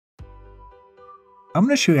I'm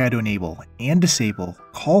going to show you how to enable and disable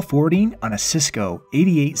call forwarding on a Cisco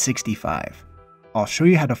 8865. I'll show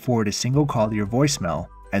you how to forward a single call to your voicemail,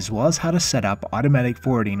 as well as how to set up automatic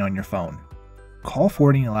forwarding on your phone. Call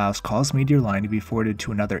forwarding allows calls made to your line to be forwarded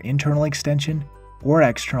to another internal extension or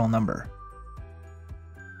external number.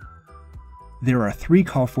 There are 3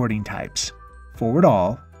 call forwarding types: forward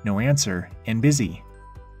all, no answer, and busy.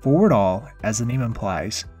 Forward all, as the name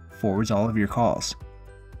implies, forwards all of your calls.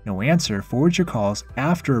 No answer forwards your calls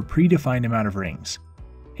after a predefined amount of rings.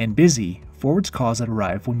 And busy forwards calls that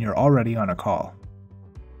arrive when you're already on a call.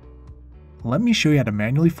 Let me show you how to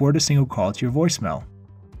manually forward a single call to your voicemail.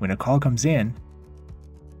 When a call comes in,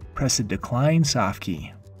 press the decline soft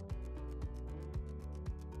key.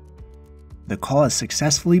 The call has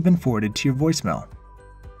successfully been forwarded to your voicemail.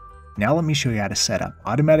 Now let me show you how to set up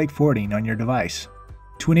automatic forwarding on your device.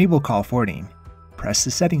 To enable call forwarding, press the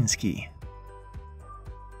settings key.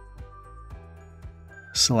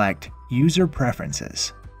 Select User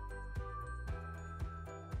Preferences.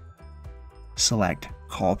 Select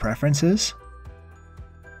Call Preferences.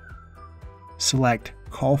 Select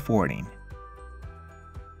Call Forwarding.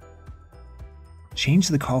 Change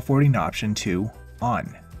the call forwarding option to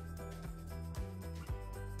On.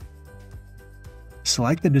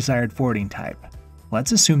 Select the desired forwarding type.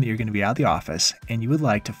 Let's assume that you're going to be out of the office and you would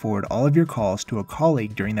like to forward all of your calls to a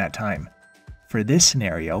colleague during that time. For this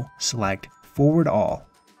scenario, select Forward All.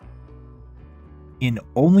 In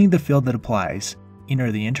only the field that applies,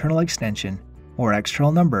 enter the internal extension or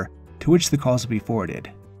external number to which the calls will be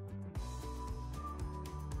forwarded.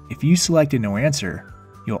 If you selected no answer,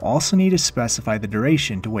 you'll also need to specify the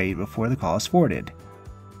duration to wait before the call is forwarded.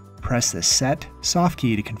 Press the Set soft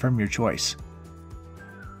key to confirm your choice.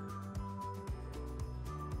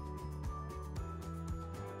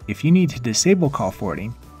 If you need to disable call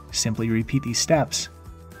forwarding, simply repeat these steps,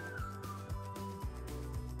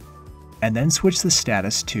 and then switch the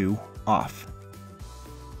status to Off.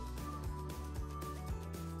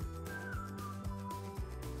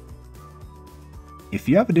 If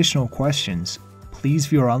you have additional questions, please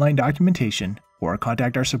view our online documentation or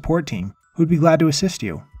contact our support team, who would be glad to assist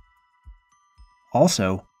you.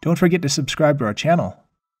 Also, don't forget to subscribe to our channel